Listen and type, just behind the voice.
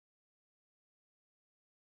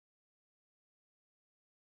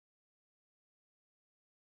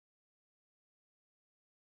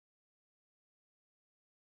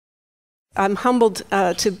I'm humbled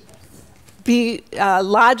to be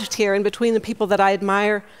lodged here in between the people that I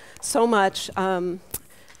admire so much.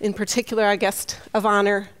 In particular, our guest of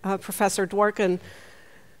honor, Professor Dworkin,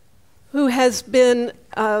 who has been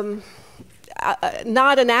not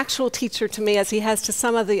an actual teacher to me as he has to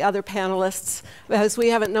some of the other panelists, because we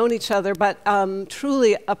haven't known each other, but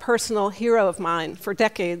truly a personal hero of mine for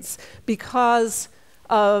decades because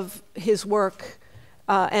of his work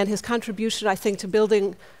and his contribution, I think, to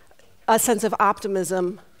building a sense of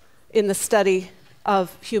optimism in the study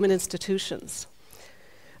of human institutions.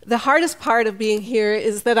 The hardest part of being here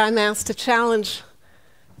is that I'm asked to challenge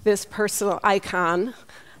this personal icon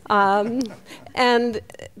and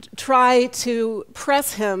try to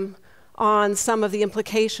press him on some of the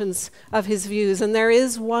implications of his views. And there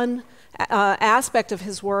is one aspect of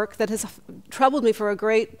his work that has troubled me for a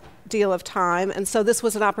great deal of time, and so this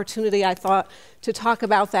was an opportunity, I thought, to talk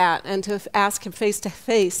about that and to ask him face to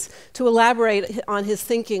face to elaborate on his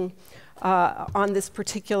thinking on this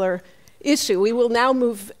particular issue. We will now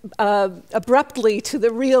move abruptly to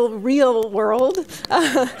the real world,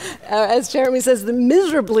 as Jeremy says, the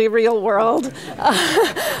miserably real world,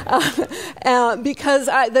 because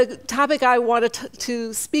the topic I wanted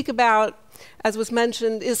to speak about, as was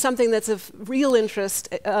mentioned, is something that's of real interest,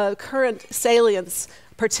 current salience,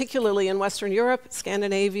 particularly in Western Europe,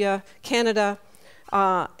 Scandinavia, Canada,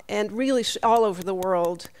 and really all over the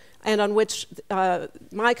world, and on which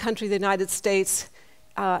my country, the United States,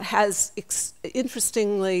 has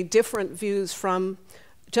interestingly different views from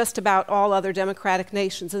just about all other democratic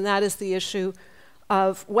nations, and that is the issue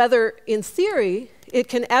of whether, in theory, it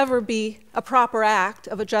can ever be a proper act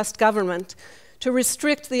of a just government to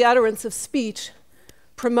restrict the utterance of speech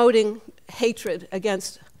promoting hatred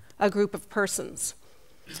against a group of persons.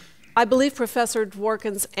 I believe Professor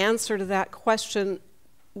Dworkin's answer to that question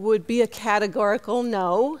would be a categorical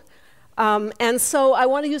no. And so I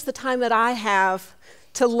want to use the time that I have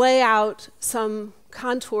to lay out some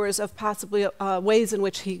contours of possibly ways in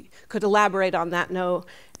which he could elaborate on that no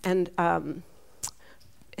and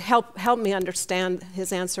help me understand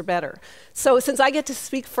his answer better. So since I get to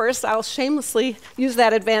speak first, I'll shamelessly use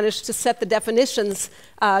that advantage to set the definitions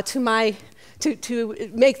to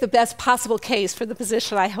make the best possible case for the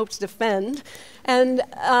position I hope to defend. And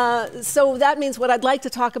so that means what I'd like to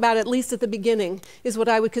talk about, at least at the beginning, is what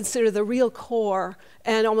I would consider the real core,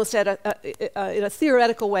 and almost in a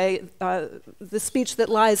theoretical way, the speech that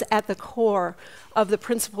lies at the core of the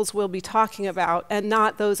principles we'll be talking about, and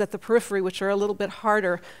not those at the periphery, which are a little bit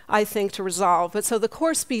harder, I think, to resolve. But so the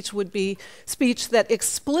core speech would be speech that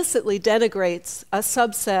explicitly denigrates a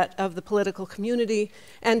subset of the political community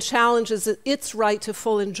and challenges its right to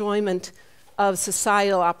full enjoyment of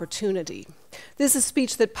societal opportunity. This is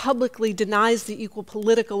speech that publicly denies the equal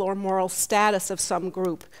political or moral status of some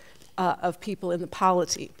group of people in the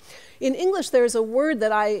polity. In English, there's a word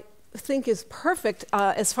that I think is perfect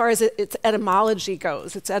as far as its etymology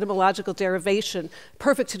goes, its etymological derivation,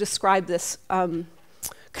 perfect to describe this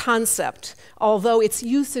concept, although its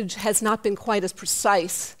usage has not been quite as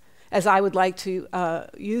precise as I would like to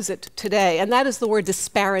use it today, and that is the word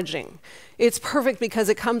disparaging. It's perfect because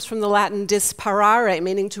it comes from the Latin disparare,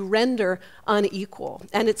 meaning to render unequal.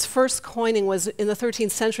 And its first coining was in the 13th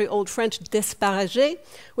century Old French disparager,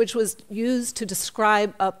 which was used to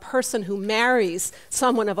describe a person who marries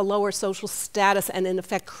someone of a lower social status and in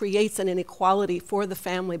effect creates an inequality for the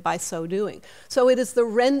family by so doing. So it is the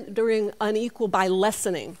rendering unequal by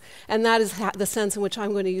lessening. And that is the sense in which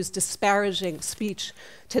I'm going to use disparaging speech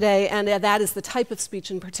today. And that is the type of speech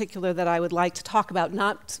in particular that I would like to talk about,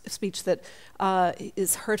 not speech that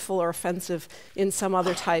is hurtful or offensive in some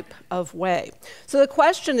other type of way. So the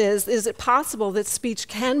question is it possible that speech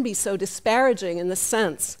can be so disparaging in the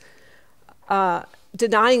sense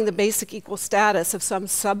denying the basic equal status of some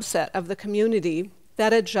subset of the community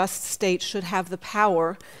that a just state should have the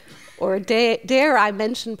power, or dare I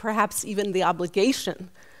mention perhaps even the obligation,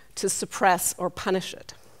 to suppress or punish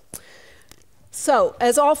it? So,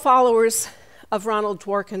 as all followers of Ronald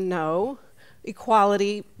Dworkin know,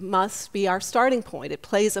 equality must be our starting point. It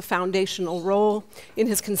plays a foundational role in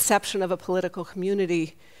his conception of a political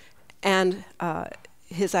community and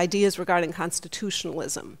his ideas regarding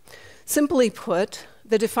constitutionalism. Simply put,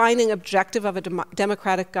 the defining objective of a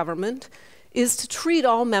democratic government is to treat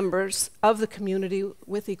all members of the community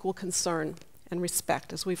with equal concern and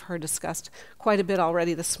respect, as we've heard discussed quite a bit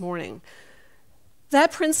already this morning.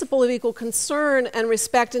 That principle of equal concern and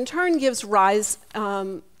respect in turn gives rise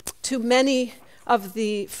to many of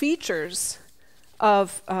the features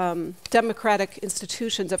of democratic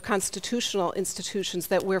institutions, of constitutional institutions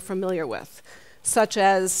that we're familiar with, such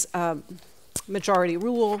as majority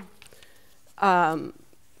rule,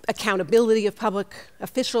 accountability of public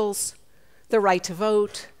officials, the right to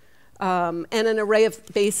vote, and an array of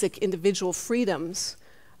basic individual freedoms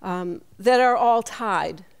that are all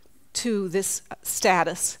tied to this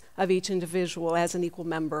status of each individual as an equal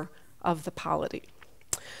member of the polity.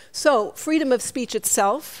 So, freedom of speech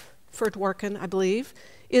itself, for Dworkin, I believe,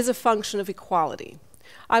 is a function of equality.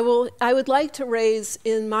 I would like to raise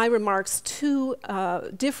in my remarks two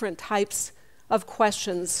different types of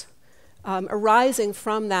questions arising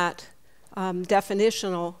from that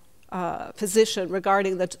definitional position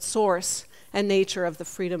regarding the source and nature of the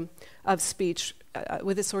freedom of speech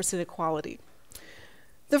with its source in equality.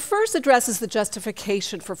 The first addresses the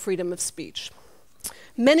justification for freedom of speech.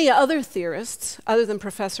 Many other theorists, other than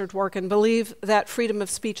Professor Dworkin, believe that freedom of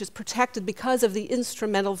speech is protected because of the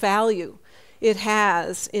instrumental value it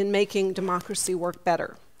has in making democracy work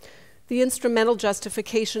better. The instrumental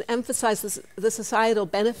justification emphasizes the societal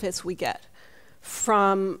benefits we get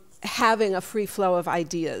from having a free flow of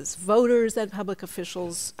ideas. Voters and public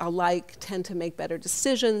officials alike tend to make better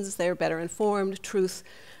decisions, they're better informed, truth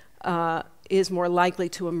is more likely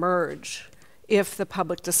to emerge if the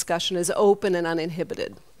public discussion is open and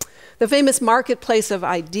uninhibited. The famous marketplace of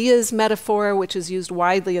ideas metaphor, which is used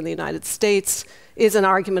widely in the United States, is an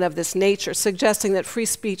argument of this nature, suggesting that free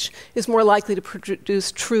speech is more likely to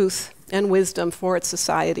produce truth and wisdom for its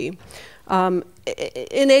society,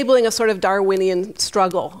 enabling a sort of Darwinian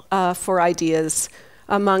struggle for ideas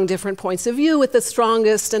among different points of view, with the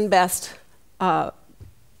strongest and best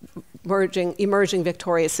emerging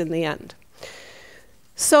victorious in the end.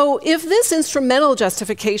 So if this instrumental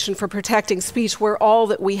justification for protecting speech were all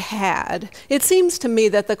that we had, it seems to me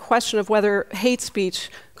that the question of whether hate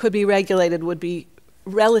speech could be regulated would be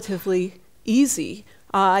relatively easy.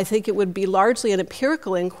 I think it would be largely an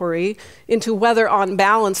empirical inquiry into whether, on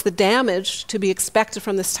balance, the damage to be expected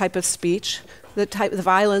from this type of speech, the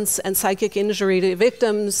violence and psychic injury to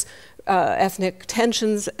victims, ethnic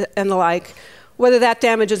tensions, and the like, whether that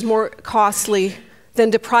damage is more costly than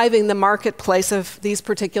depriving the marketplace of these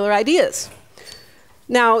particular ideas.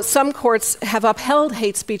 Now, some courts have upheld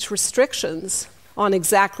hate speech restrictions on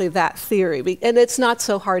exactly that theory, and it's not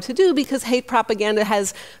so hard to do because hate propaganda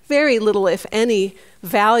has very little, if any,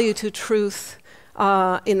 value to truth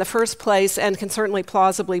in the first place, and can certainly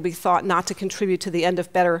plausibly be thought not to contribute to the end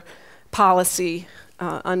of better policy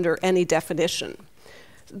under any definition.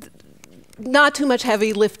 Not too much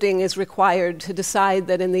heavy lifting is required to decide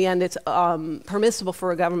that in the end it's permissible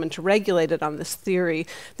for a government to regulate it on this theory.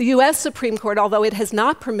 The US Supreme Court, although it has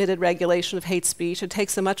not permitted regulation of hate speech, it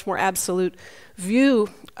takes a much more absolute view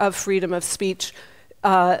of freedom of speech,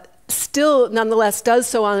 still nonetheless does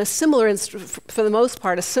so on a similar, for the most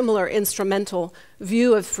part, a similar instrumental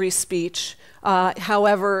view of free speech.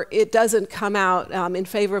 However, it doesn't come out in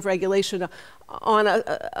favor of regulation on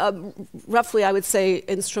a roughly, I would say,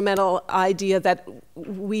 instrumental idea that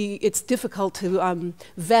it's difficult to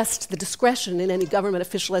vest the discretion in any government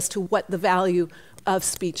official as to what the value of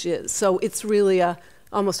speech is. So it's really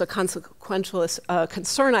almost a consequential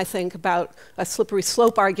concern, I think, about a slippery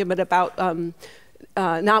slope argument about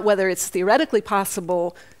not whether it's theoretically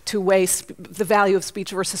possible to weigh the value of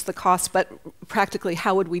speech versus the cost, but practically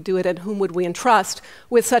how would we do it and whom would we entrust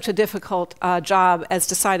with such a difficult job as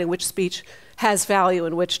deciding which speech has value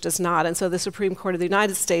and which does not. And so the Supreme Court of the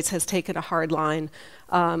United States has taken a hard line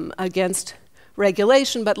against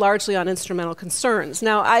regulation, but largely on instrumental concerns.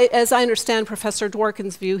 Now, as I understand Professor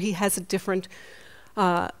Dworkin's view, he has a different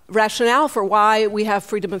rationale for why we have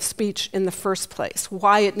freedom of speech in the first place,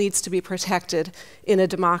 why it needs to be protected in a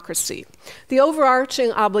democracy. The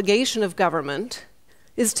overarching obligation of government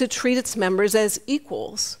is to treat its members as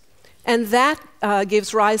equals, and that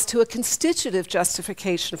gives rise to a constitutive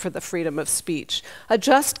justification for the freedom of speech. A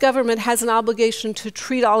just government has an obligation to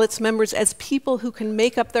treat all its members as people who can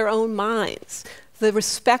make up their own minds. The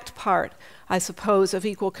respect part, I suppose, of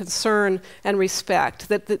equal concern and respect,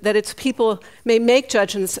 that its people may make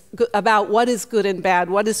judgments about what is good and bad,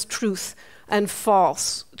 what is truth and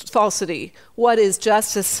falsity, what is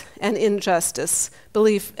justice and injustice,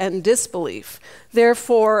 belief and disbelief.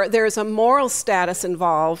 Therefore, there is a moral status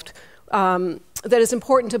involved that is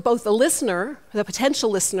important to both the listener, the potential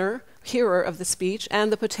listener, hearer of the speech,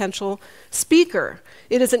 and the potential speaker.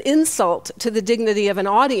 It is an insult to the dignity of an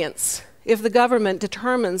audience if the government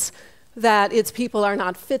determines that its people are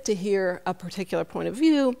not fit to hear a particular point of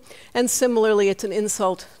view, and similarly, it's an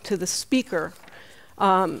insult to the speaker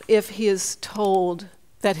if he is told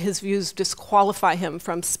that his views disqualify him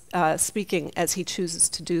from speaking as he chooses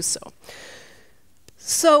to do so.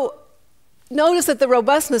 So, notice that the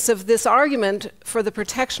robustness of this argument for the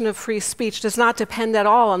protection of free speech does not depend at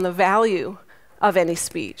all on the value of any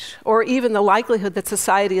speech, or even the likelihood that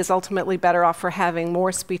society is ultimately better off for having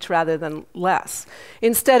more speech rather than less.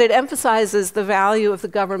 Instead, it emphasizes the value of the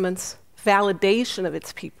government's validation of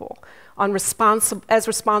its people as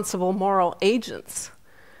responsible moral agents,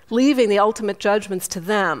 leaving the ultimate judgments to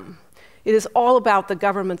them. It is all about the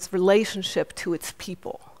government's relationship to its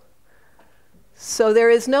people. So there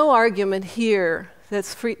is no argument here that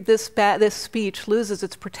this speech loses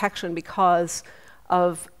its protection because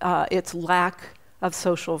of its lack of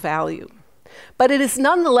social value. But it is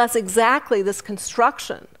nonetheless exactly this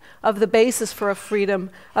construction of the basis for a freedom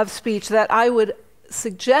of speech that I would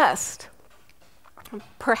suggest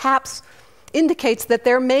perhaps indicates that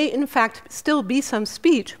there may in fact still be some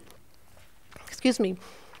speech,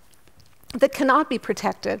 that cannot be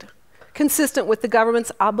protected, consistent with the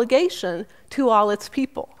government's obligation to all its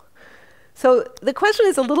people. So the question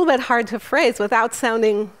is a little bit hard to phrase without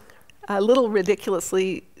sounding a little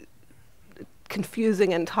ridiculously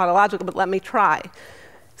confusing and tautological, but let me try.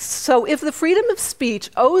 So if the freedom of speech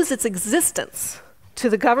owes its existence to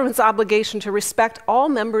the government's obligation to respect all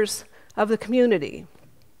members of the community,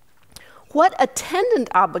 what attendant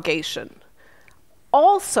obligation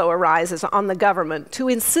also arises on the government to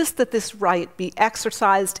insist that this right be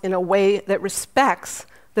exercised in a way that respects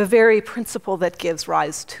the very principle that gives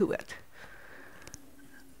rise to it?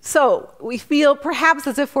 So we feel perhaps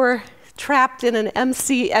as if we're trapped in an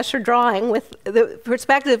M.C. Escher drawing with the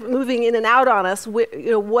perspective moving in and out on us. What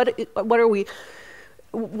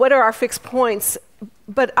are our fixed points?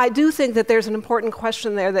 But I do think that there's an important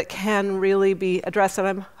question there that can really be addressed, and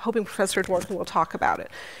I'm hoping Professor Dworkin will talk about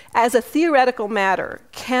it. As a theoretical matter,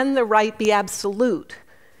 can the right be absolute,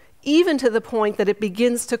 even to the point that it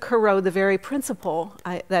begins to corrode the very principle,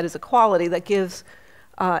 that is equality, that gives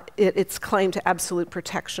its claim to absolute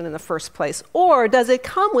protection in the first place? Or does it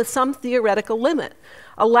come with some theoretical limit,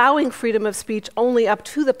 allowing freedom of speech only up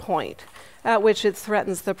to the point at which it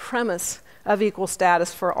threatens the premise of equal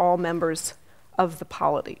status for all members of the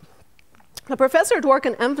polity? Now, Professor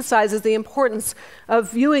Dworkin emphasizes the importance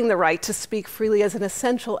of viewing the right to speak freely as an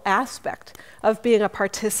essential aspect of being a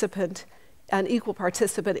participant, an equal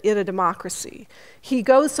participant in a democracy. He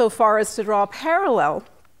goes so far as to draw a parallel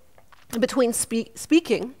between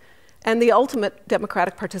speaking and the ultimate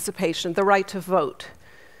democratic participation, the right to vote.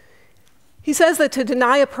 He says that to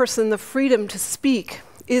deny a person the freedom to speak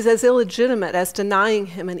is as illegitimate as denying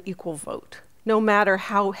him an equal vote, no matter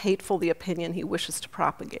how hateful the opinion he wishes to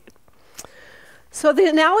propagate. So the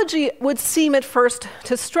analogy would seem at first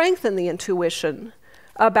to strengthen the intuition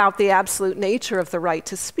about the absolute nature of the right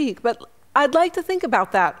to speak, but I'd like to think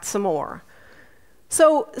about that some more.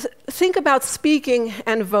 So think about speaking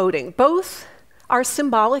and voting. Both are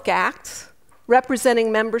symbolic acts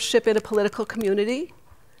representing membership in a political community,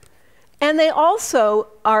 and they also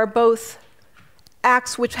are both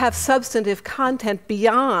acts which have substantive content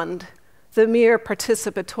beyond the mere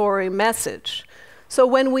participatory message. So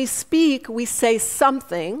when we speak, we say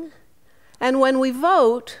something, and when we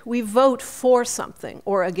vote for something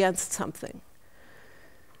or against something.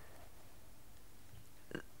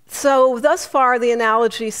 So thus far, the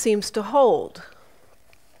analogy seems to hold.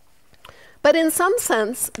 But in some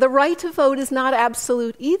sense, the right to vote is not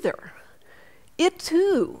absolute either. It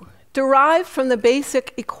too, derived from the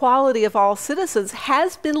basic equality of all citizens,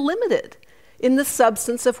 has been limited in the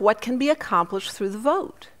substance of what can be accomplished through the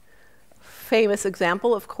vote. Famous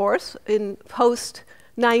example, of course, in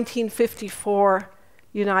post-1954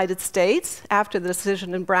 United States, after the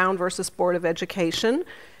decision in Brown versus Board of Education,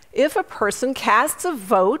 if a person casts a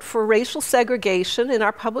vote for racial segregation in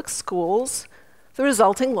our public schools, the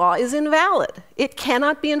resulting law is invalid. It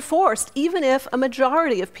cannot be enforced, even if a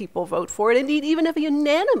majority of people vote for it, indeed, even if a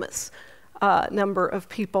unanimous number of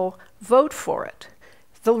people vote for it.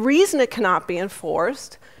 The reason it cannot be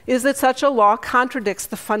enforced is that such a law contradicts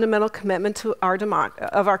the fundamental commitment to our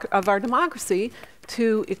democracy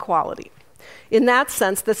to equality. In that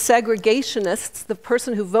sense, the segregationists, the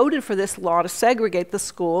person who voted for this law to segregate the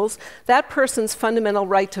schools, that person's fundamental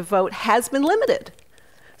right to vote has been limited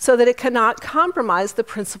so that it cannot compromise the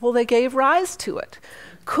principle that gave rise to it.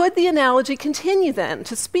 Could the analogy continue then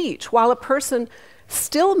to speech? While a person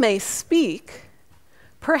still may speak,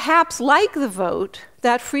 perhaps like the vote,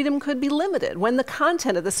 that freedom could be limited when the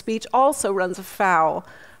content of the speech also runs afoul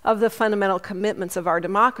of the fundamental commitments of our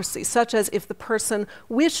democracy, such as if the person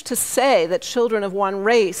wished to say that children of one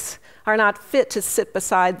race are not fit to sit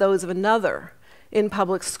beside those of another in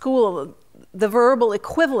public school, the verbal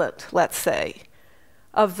equivalent, let's say,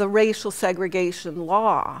 of the racial segregation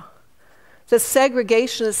law. The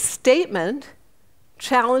segregationist statement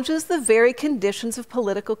challenges the very conditions of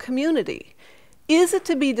political community. is it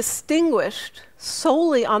to be distinguished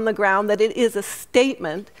solely on the ground that it is a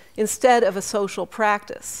statement instead of a social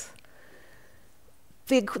practice?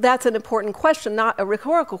 That's an important question, not a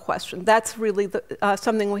rhetorical question. That's really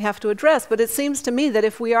something we have to address. But it seems to me that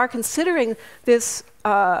if we are considering this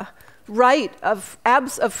right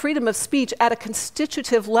of freedom of speech at a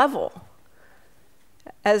constitutive level,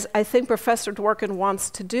 as I think Professor Dworkin wants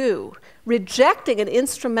to do, rejecting an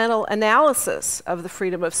instrumental analysis of the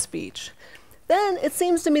freedom of speech, then it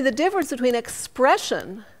seems to me the difference between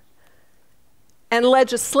expression and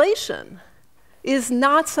legislation is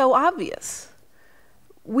not so obvious.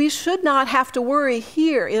 We should not have to worry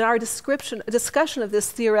here in our discussion of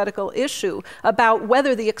this theoretical issue about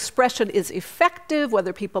whether the expression is effective,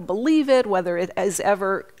 whether people believe it, whether it is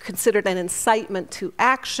ever considered an incitement to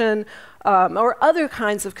action, or other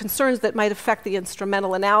kinds of concerns that might affect the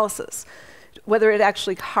instrumental analysis, whether it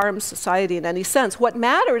actually harms society in any sense. What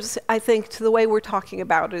matters, I think, to the way we're talking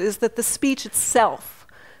about it is that the speech itself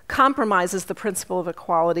compromises the principle of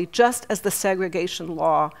equality just as the segregation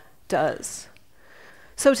law does.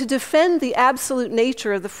 So to defend the absolute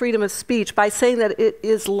nature of the freedom of speech by saying that it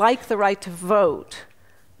is like the right to vote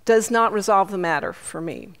does not resolve the matter for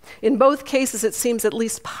me. In both cases, it seems at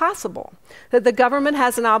least possible that the government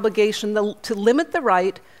has an obligation to limit the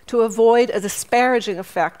right to avoid a disparaging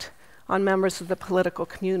effect on members of the political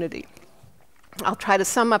community. I'll try to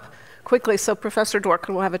sum up quickly so Professor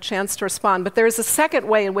Dworkin will have a chance to respond. But there is a second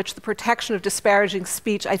way in which the protection of disparaging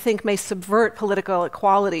speech, I think, may subvert political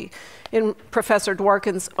equality in Professor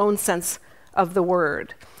Dworkin's own sense of the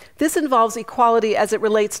word. This involves equality as it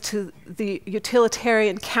relates to the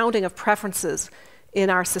utilitarian counting of preferences in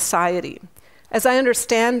our society. As I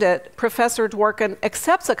understand it, Professor Dworkin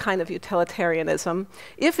accepts a kind of utilitarianism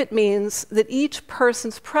if it means that each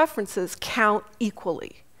person's preferences count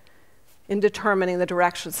equally in determining the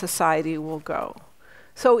direction society will go.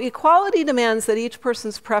 So equality demands that each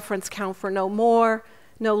person's preference count for no more,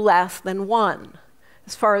 no less than one,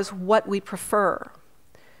 as far as what we prefer.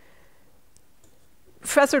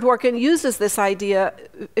 Professor Dworkin uses this idea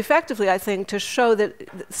effectively, I think, to show that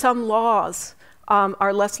some laws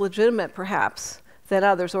are less legitimate, perhaps, than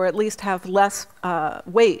others, or at least have less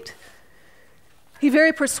weight. He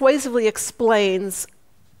very persuasively explains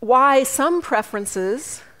why some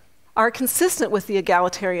preferences are consistent with the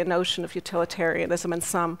egalitarian notion of utilitarianism and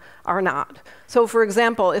some are not. So, for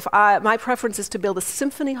example, if my preference is to build a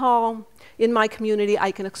symphony hall in my community,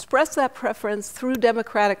 I can express that preference through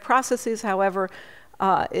democratic processes, however,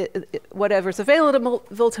 whatever's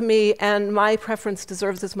available to me, and my preference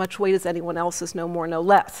deserves as much weight as anyone else's, no more, no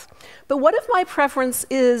less. But what if my preference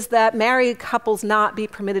is that married couples not be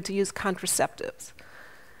permitted to use contraceptives?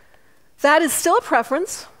 That is still a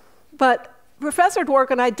preference, but Professor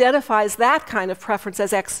Dworkin identifies that kind of preference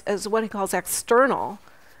as what he calls external,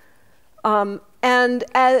 and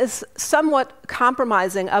as somewhat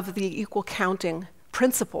compromising of the equal counting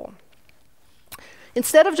principle.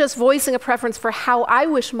 Instead of just voicing a preference for how I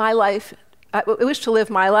wish to live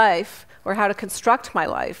my life, or how to construct my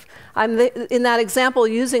life, I'm in that example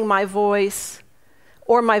using my voice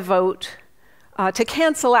or my vote to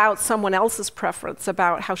cancel out someone else's preference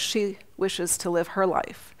about how she wishes to live her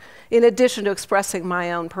life, in addition to expressing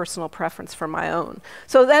my own personal preference for my own.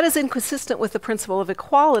 So that is inconsistent with the principle of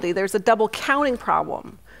equality. There's a double counting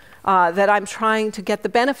problem that I'm trying to get the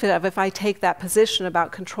benefit of if I take that position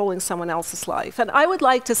about controlling someone else's life. And I would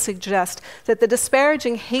like to suggest that the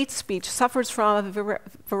disparaging hate speech suffers from a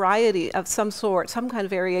variety of some sort, some kind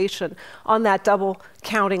of variation on that double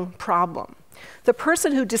counting problem. The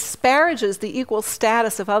person who disparages the equal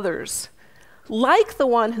status of others, like the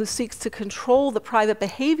one who seeks to control the private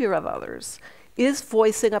behavior of others, is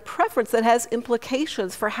voicing a preference that has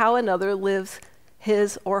implications for how another lives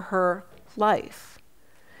his or her life.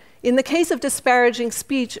 In the case of disparaging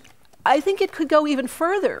speech, I think it could go even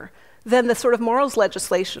further than the sort of morals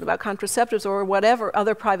legislation about contraceptives or whatever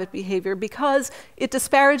other private behavior, because it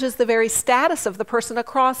disparages the very status of the person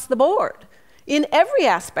across the board in every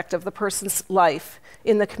aspect of the person's life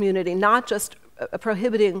in the community, not just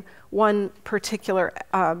prohibiting one particular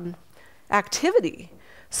activity.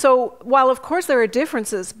 So while of course there are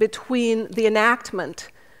differences between the enactment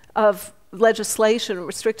of legislation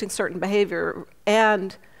restricting certain behavior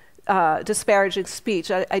and disparaging speech,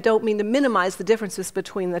 I don't mean to minimize the differences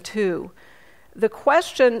between the two. The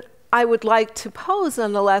question I would like to pose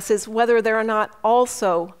nonetheless is whether there are not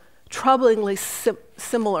also troublingly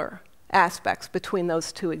similar aspects between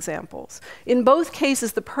those two examples. In both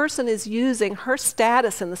cases, the person is using her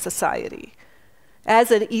status in the society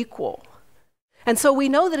as an equal. And so we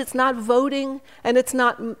know that it's not voting and it's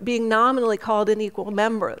not being nominally called an equal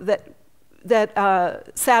member that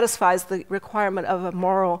satisfies the requirement of a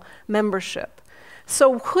moral membership.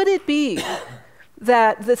 So could it be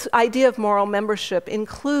that this idea of moral membership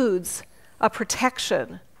includes a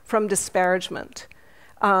protection from disparagement?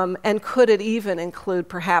 And could it even include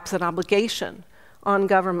perhaps an obligation on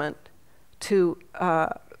government to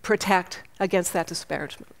protect against that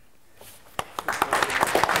disparagement?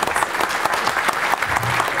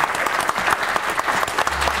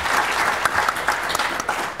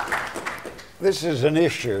 This is an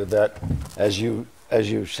issue that, as you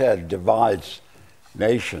said, divides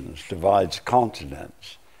nations, divides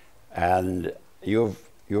continents, and you've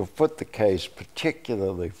put the case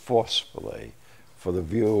particularly forcefully for the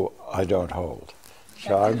view I don't hold.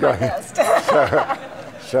 So I'm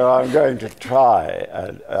going to try,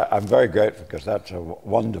 and I'm very grateful because that's a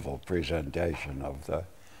wonderful presentation of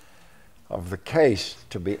the case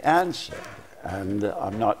to be answered, and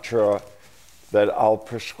I'm not sure that I'll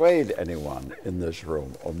persuade anyone in this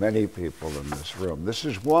room, or many people in this room. This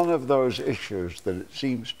is one of those issues that it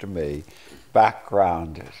seems to me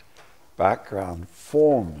background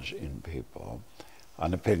forms in people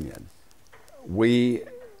an opinion. We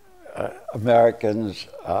Americans,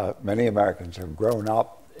 many Americans have grown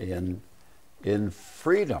up in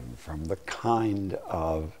freedom from the kind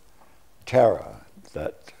of terror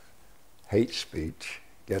that hate speech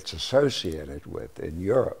gets associated with in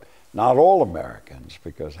Europe. Not all Americans,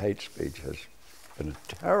 because hate speech has been a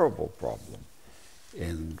terrible problem,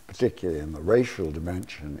 particularly in the racial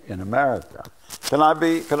dimension in America. Can I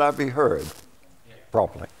be heard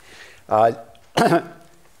properly?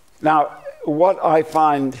 Now, what I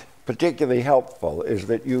find particularly helpful is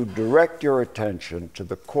that you direct your attention to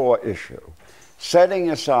the core issue, setting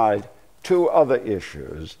aside two other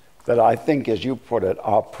issues that I think, as you put it,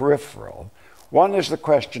 are peripheral. One is the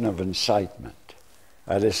question of incitement.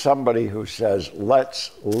 That is somebody who says, let's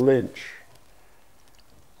lynch,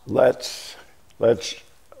 let's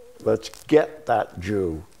get that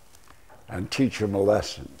Jew and teach him a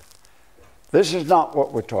lesson. This is not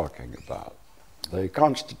what we're talking about. The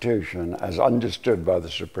Constitution, as understood by the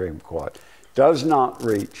Supreme Court, does not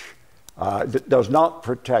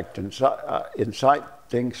protect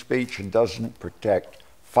inciting speech, and doesn't protect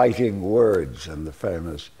fighting words and the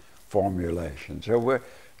famous formulation. So we're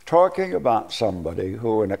talking about somebody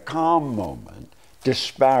who, in a calm moment,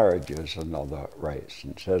 disparages another race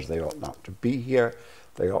and says they ought not to be here,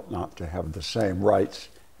 they ought not to have the same rights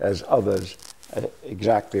as others,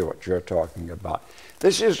 exactly what you're talking about.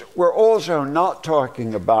 We're also not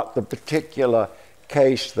talking about the particular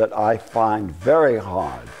case that I find very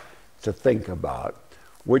hard to think about,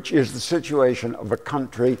 which is the situation of a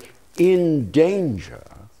country in danger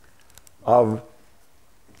of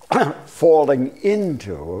falling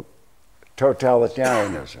into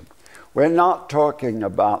totalitarianism. We're not talking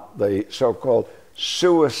about the so-called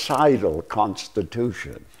suicidal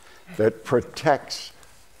constitution that protects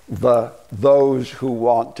those who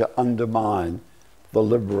want to undermine the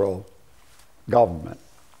liberal government.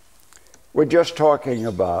 We're just talking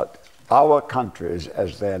about our countries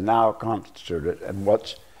as they're now constituted and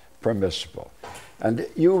what's permissible. And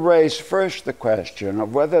you raise first the question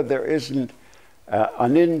of whether there isn't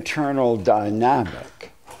an internal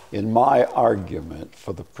dynamic in my argument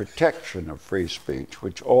for the protection of free speech,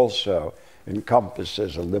 which also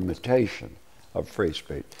encompasses a limitation of free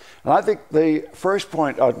speech. And I think the first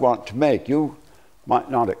point I'd want to make, you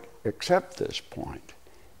might not accept this point,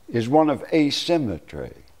 is one of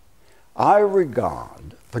asymmetry. I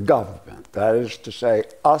regard the government, that is to say,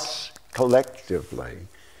 us collectively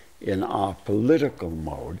in our political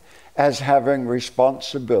mode, as having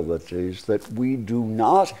responsibilities that we do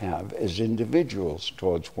not have as individuals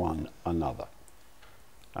towards one another.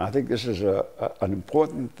 I think this is an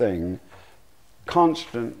important thing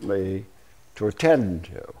constantly to attend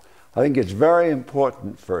to. I think it's very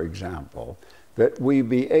important, for example, that we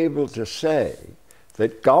be able to say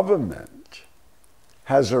that government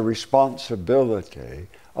has a responsibility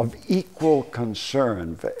of equal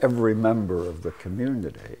concern for every member of the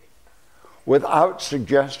community, without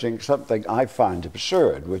suggesting something I find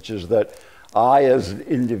absurd, which is that I, as an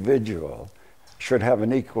individual, should have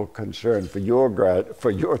an equal concern for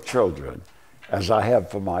your children as I have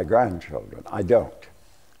for my grandchildren. I don't.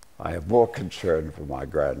 I have more concern for my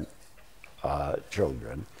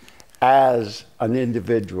grandchildren as an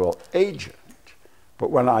individual agent. But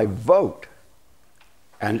when I vote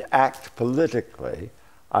and act politically,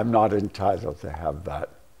 I'm not entitled to have that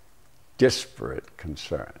disparate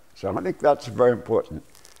concern. So I think that's a very important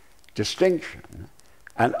distinction.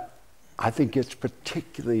 And I think it's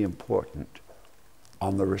particularly important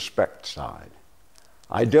on the respect side.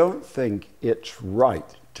 I don't think it's right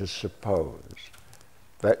to suppose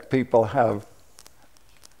that people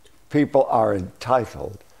are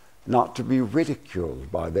entitled not to be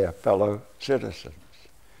ridiculed by their fellow citizens.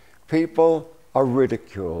 People are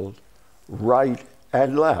ridiculed right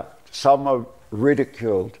and left. Some are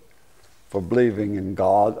ridiculed for believing in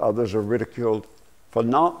God, others are ridiculed for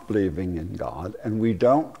not believing in God, and we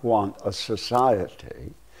don't want a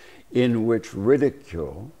society in which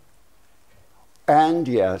ridicule and,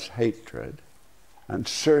 yes, hatred, and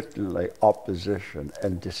certainly opposition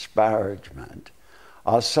and disparagement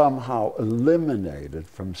are somehow eliminated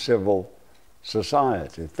from civil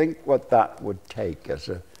society. Think what that would take as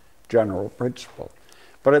a general principle.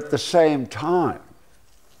 But at the same time,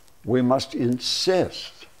 we must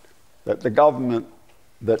insist that the government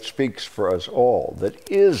that speaks for us all, that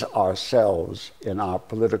is ourselves in our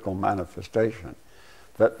political manifestation,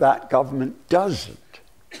 that government doesn't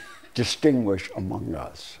distinguish among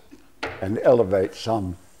us and elevate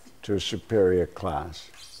some to a superior class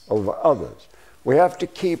over others. We have to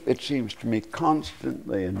keep, it seems to me,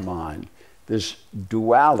 constantly in mind this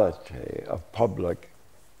duality of public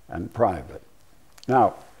and private.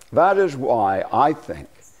 Now, that is why I think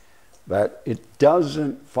that it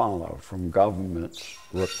doesn't follow from government's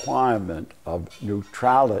requirement of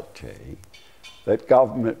neutrality that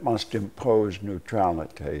government must impose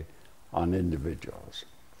neutrality on individuals.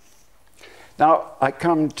 Now, I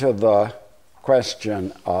come to the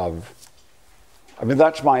question of,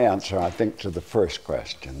 that's my answer, I think, to the first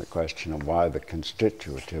question, the question of why the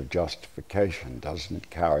constitutive justification doesn't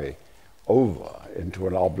carry over into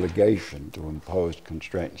an obligation to impose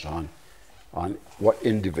constraints on what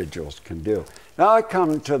individuals can do. Now I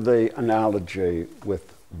come to the analogy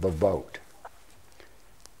with the vote.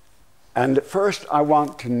 And at first I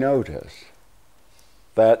want to notice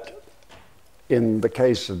that in the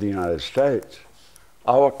case of the United States,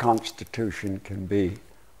 our Constitution can be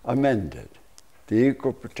amended. The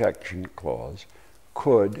Equal Protection Clause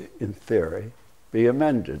could, in theory, be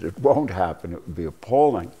amended. It won't happen. It would be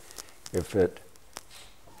appalling if it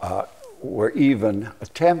were even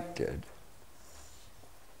attempted.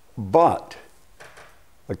 But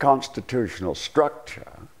the constitutional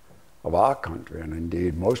structure of our country, and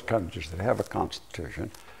indeed most countries that have a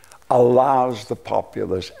constitution, allows the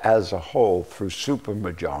populace as a whole, through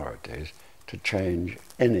supermajorities, to change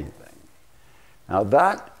anything. Now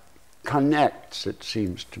that connects, it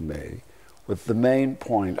seems to me, with the main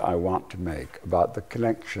point I want to make about the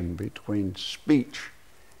connection between speech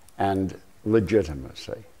and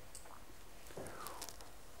legitimacy.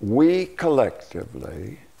 We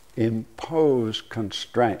collectively impose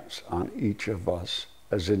constraints on each of us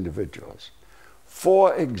as individuals.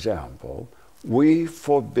 For example, we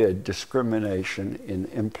forbid discrimination in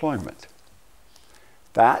employment.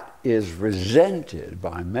 That is resented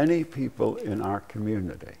by many people in our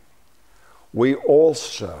community. We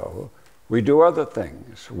do other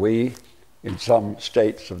things. We, in some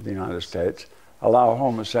states of the United States, allow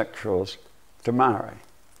homosexuals to marry.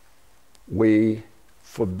 We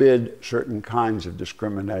forbid certain kinds of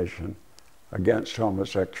discrimination against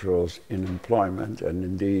homosexuals in employment, and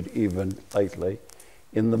indeed even lately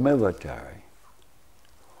in the military.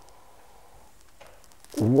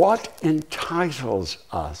 What entitles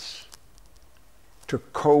us to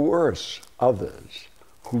coerce others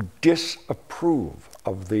who disapprove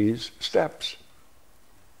of these steps?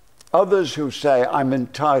 Others who say, I'm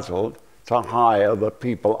entitled to hire the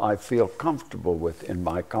people I feel comfortable with in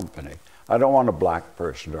my company. I don't want a black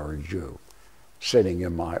person or a Jew sitting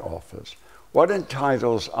in my office. What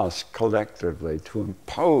entitles us collectively to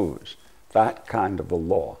impose that kind of a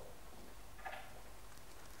law?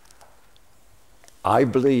 I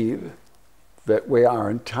believe that we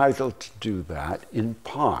are entitled to do that in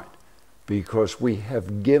part because we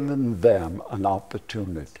have given them an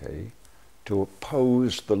opportunity to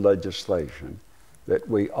oppose the legislation that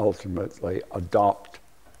we ultimately adopt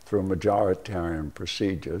through majoritarian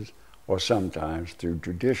procedures or sometimes through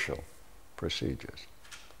judicial procedures.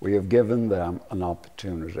 We have given them an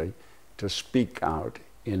opportunity to speak out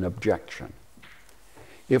in objection.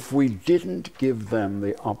 If we didn't give them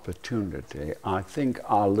the opportunity, I think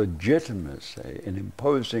our legitimacy in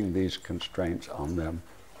imposing these constraints on them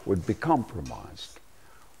would be compromised.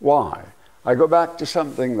 Why? I go back to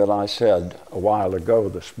something that I said a while ago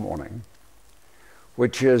this morning,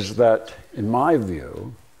 which is that, in my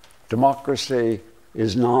view, democracy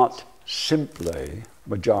is not simply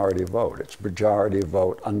majority vote. It's majority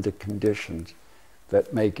vote under conditions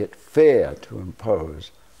that make it fair to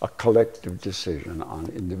impose a collective decision on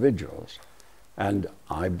individuals. And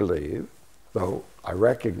I believe, though I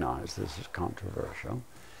recognize this is controversial,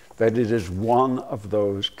 that it is one of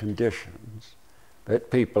those conditions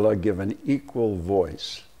that people are given equal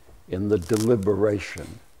voice in the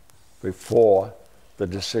deliberation before the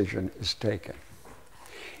decision is taken.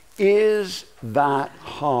 Is that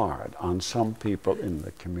hard on some people in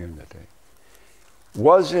the community?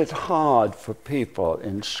 Was it hard for people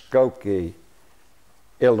in Skokie,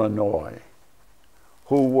 Illinois,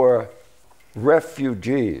 who were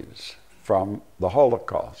refugees from the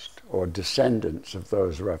Holocaust or descendants of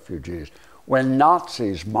those refugees, when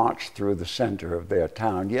Nazis marched through the center of their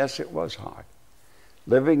town? Yes, it was hard.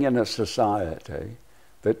 Living in a society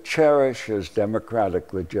that cherishes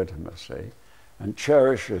democratic legitimacy and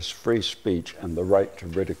cherishes free speech and the right to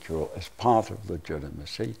ridicule as part of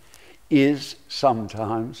legitimacy is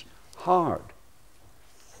sometimes hard.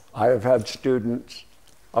 I have had students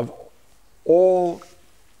of all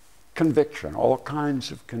conviction, all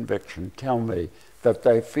kinds of conviction, tell me that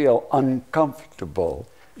they feel uncomfortable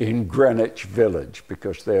in Greenwich Village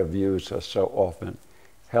because their views are so often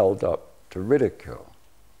held up to ridicule.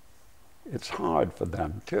 It's hard for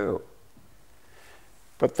them too.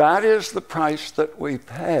 But that is the price that we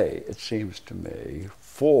pay, it seems to me,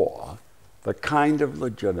 for the kind of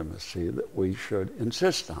legitimacy that we should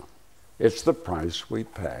insist on. It's the price we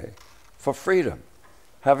pay for freedom.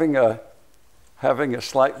 Having a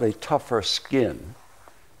slightly tougher skin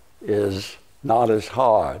is not as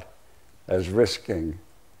hard as risking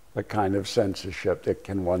the kind of censorship that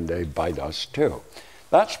can one day bite us too.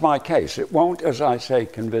 That's my case. It won't, as I say,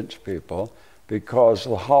 convince people, because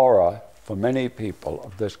the horror for many people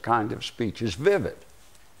of this kind of speech is vivid.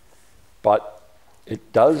 But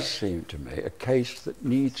it does seem to me a case that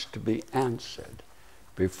needs to be answered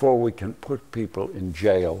before we can put people in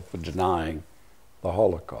jail for denying the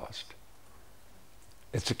Holocaust.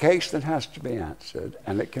 It's a case that has to be answered,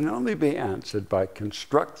 and it can only be answered by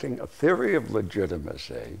constructing a theory of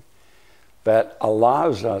legitimacy that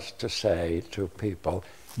allows us to say to people,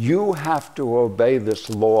 you have to obey this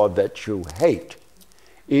law that you hate,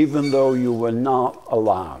 even though you were not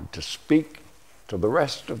allowed to speak to the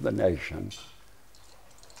rest of the nation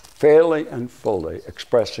fairly and fully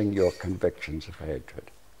expressing your convictions of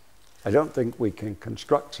hatred. I don't think we can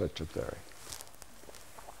construct such a theory.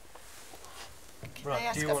 Can I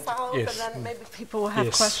ask a follow-up, yes. and then maybe people will have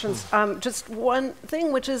Yes. questions? Just one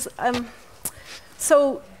thing, which is,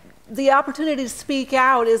 so the opportunity to speak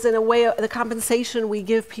out is in a way the compensation we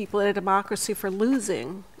give people in a democracy for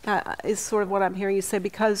losing, is sort of what I'm hearing you say,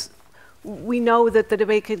 because we know that the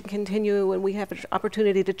debate can continue and we have an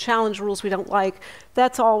opportunity to challenge rules we don't like.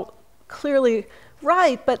 That's all clearly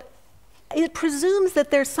right, but it presumes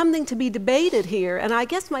that there's something to be debated here. And I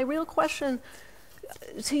guess my real question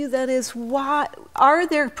to you then is, why are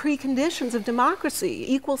there preconditions of democracy,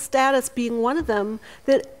 equal status being one of them,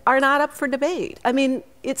 that are not up for debate? I mean,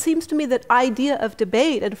 it seems to me that idea of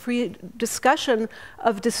debate and free discussion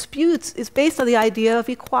of disputes is based on the idea of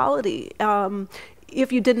equality.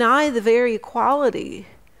 If you deny the very equality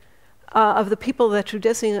of the people that you're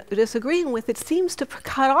disagreeing with, it seems to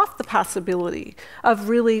cut off the possibility of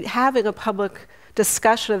really having a public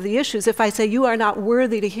discussion of the issues. If I say you are not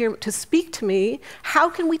worthy to speak to me, how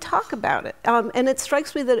can we talk about it? And it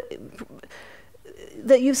strikes me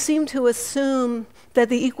that you seem to assume that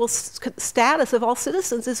the equal status of all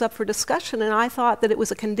citizens is up for discussion, and I thought that it was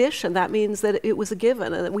a condition. That means that it was a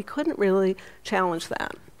given, and that we couldn't really challenge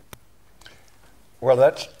that. Well,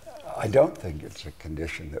 I don't think it's a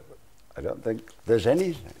condition that, I don't think there's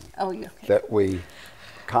anything that we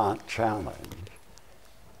can't challenge.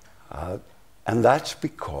 And that's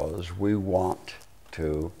because we want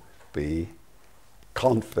to be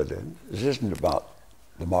confident. This isn't about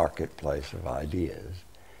the marketplace of ideas,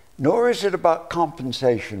 nor is it about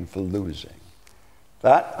compensation for losing.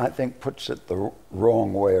 That, I think, puts it the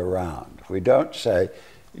wrong way around. We don't say,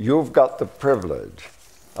 you've got the privilege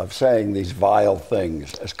of saying these vile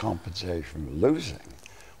things as compensation for losing.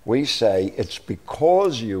 We say it's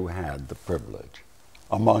because you had the privilege,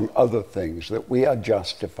 among other things, that we are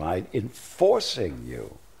justified in forcing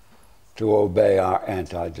you to obey our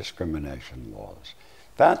anti-discrimination laws.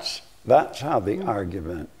 That's how the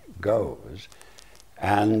argument goes.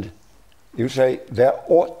 And you say there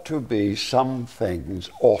ought to be some things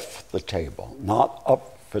off the table, not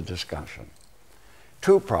up for discussion.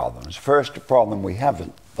 Two problems. First, a problem we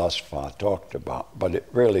haven't thus far talked about, but it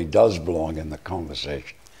really does belong in the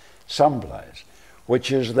conversation someplace,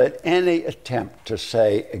 which is that any attempt to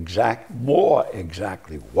say more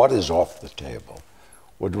exactly what is off the table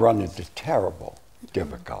would run into terrible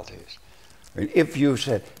difficulties. I mean, if you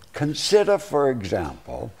said, consider, for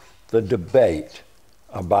example, the debate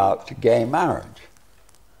about gay marriage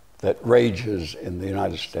that rages in the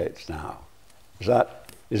United States now. Is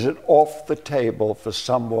that Is it off the table for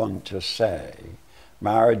someone to say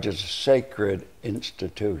marriage is a sacred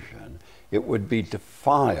institution? It would be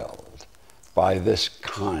defiled by this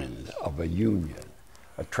kind of a union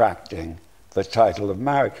attracting the title of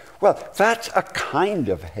marriage. Well, that's a kind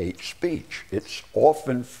of hate speech. It's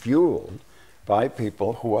often fueled by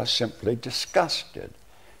people who are simply disgusted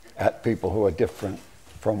at people who are different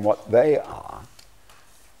from what they are.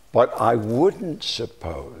 But I wouldn't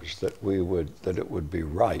suppose that it would be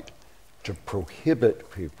right to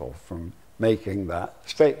prohibit people from making that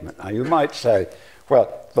statement. Now, you might say,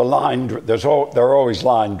 well, there are always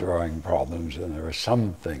line drawing problems, and there are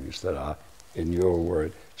some things that are, in your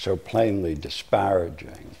word, so plainly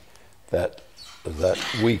disparaging that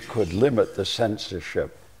we could limit the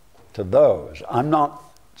censorship to those. I'm not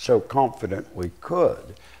so confident we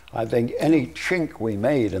could. I think any chink we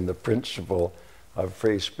made in the principle of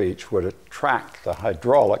free speech would attract the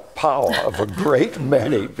hydraulic power of a great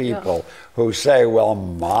many people who say, well,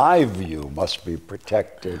 my view must be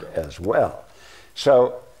protected as well.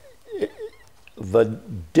 So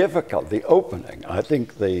the opening, I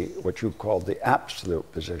think what you call the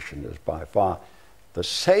absolute position is by far the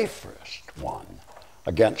safest one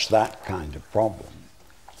against that kind of problem.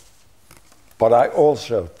 But I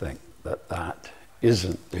also think that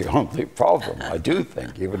isn't the only problem. I do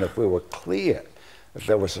think, even if we were clear, if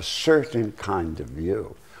there was a certain kind of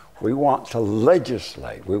view, we want to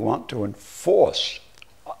legislate, we want to enforce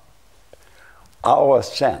our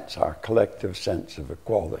collective sense of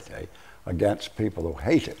equality against people who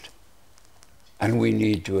hate it. And we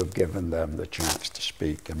need to have given them the chance to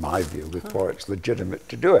speak, in my view, before it's legitimate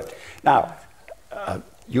to do it. Now,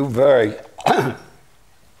 you very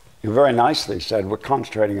nicely said we're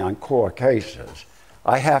concentrating on core cases.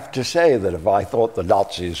 I have to say that if I thought the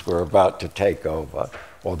Nazis were about to take over,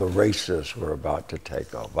 or the racists were about to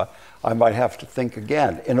take over, I might have to think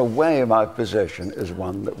again. In a way, my position is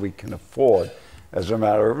one that we can afford as a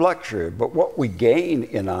matter of luxury. But what we gain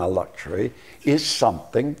in our luxury is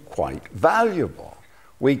something quite valuable.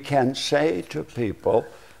 We can say to people,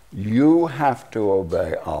 you have to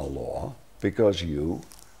obey our law because you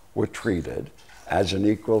were treated as an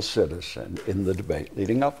equal citizen in the debate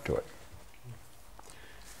leading up to it.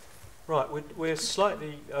 Right, we're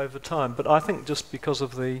slightly over time, but I think just because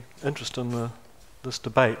of the interest in this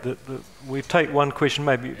debate, that we take one question,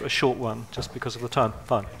 maybe a short one, just because of the time.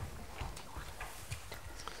 Fine.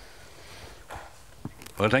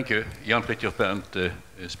 Well, thank you. Jan Fridtjof Bernt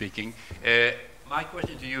speaking. My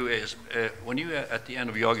question to you is, when you at the end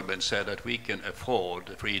of your argument said that we can afford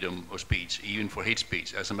freedom of speech, even for hate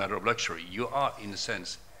speech, as a matter of luxury, you are, in a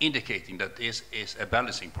sense, indicating that this is a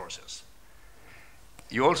balancing process.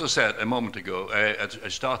 You also said a moment ago,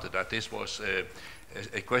 that this was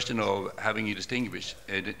a question of having a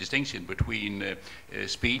distinction between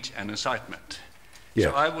speech and incitement.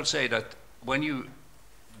 Yes. So I would say that when you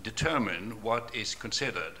determine what is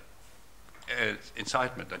considered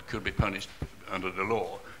incitement that could be punished under the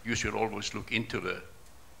law, you should always look into the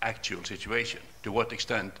actual situation. To what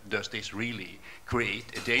extent does this really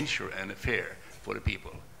create a danger and a fear for the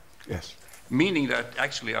people? Yes. Meaning that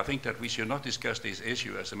actually I think that we should not discuss this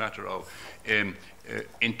issue as a matter of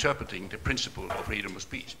interpreting the principle of freedom of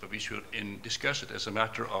speech, but we should discuss it as a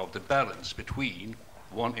matter of the balance between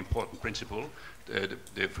one important principle,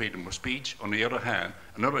 the freedom of speech, on the other hand,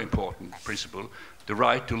 another important principle, the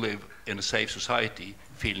right to live in a safe society,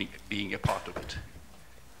 being a part of it.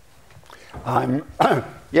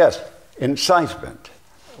 Yes, incitement.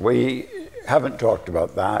 We haven't talked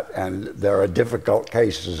about that, and there are difficult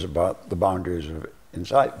cases about the boundaries of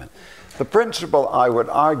incitement. The principle I would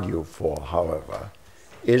argue for, however,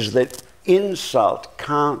 is that insult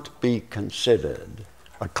can't be considered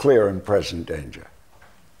a clear and present danger.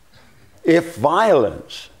 If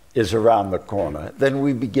violence is around the corner, then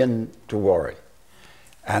we begin to worry.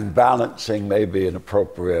 And balancing may be an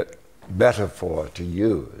appropriate metaphor to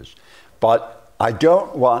use, but I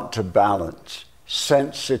don't want to balance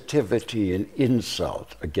sensitivity and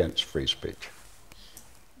insult against free speech.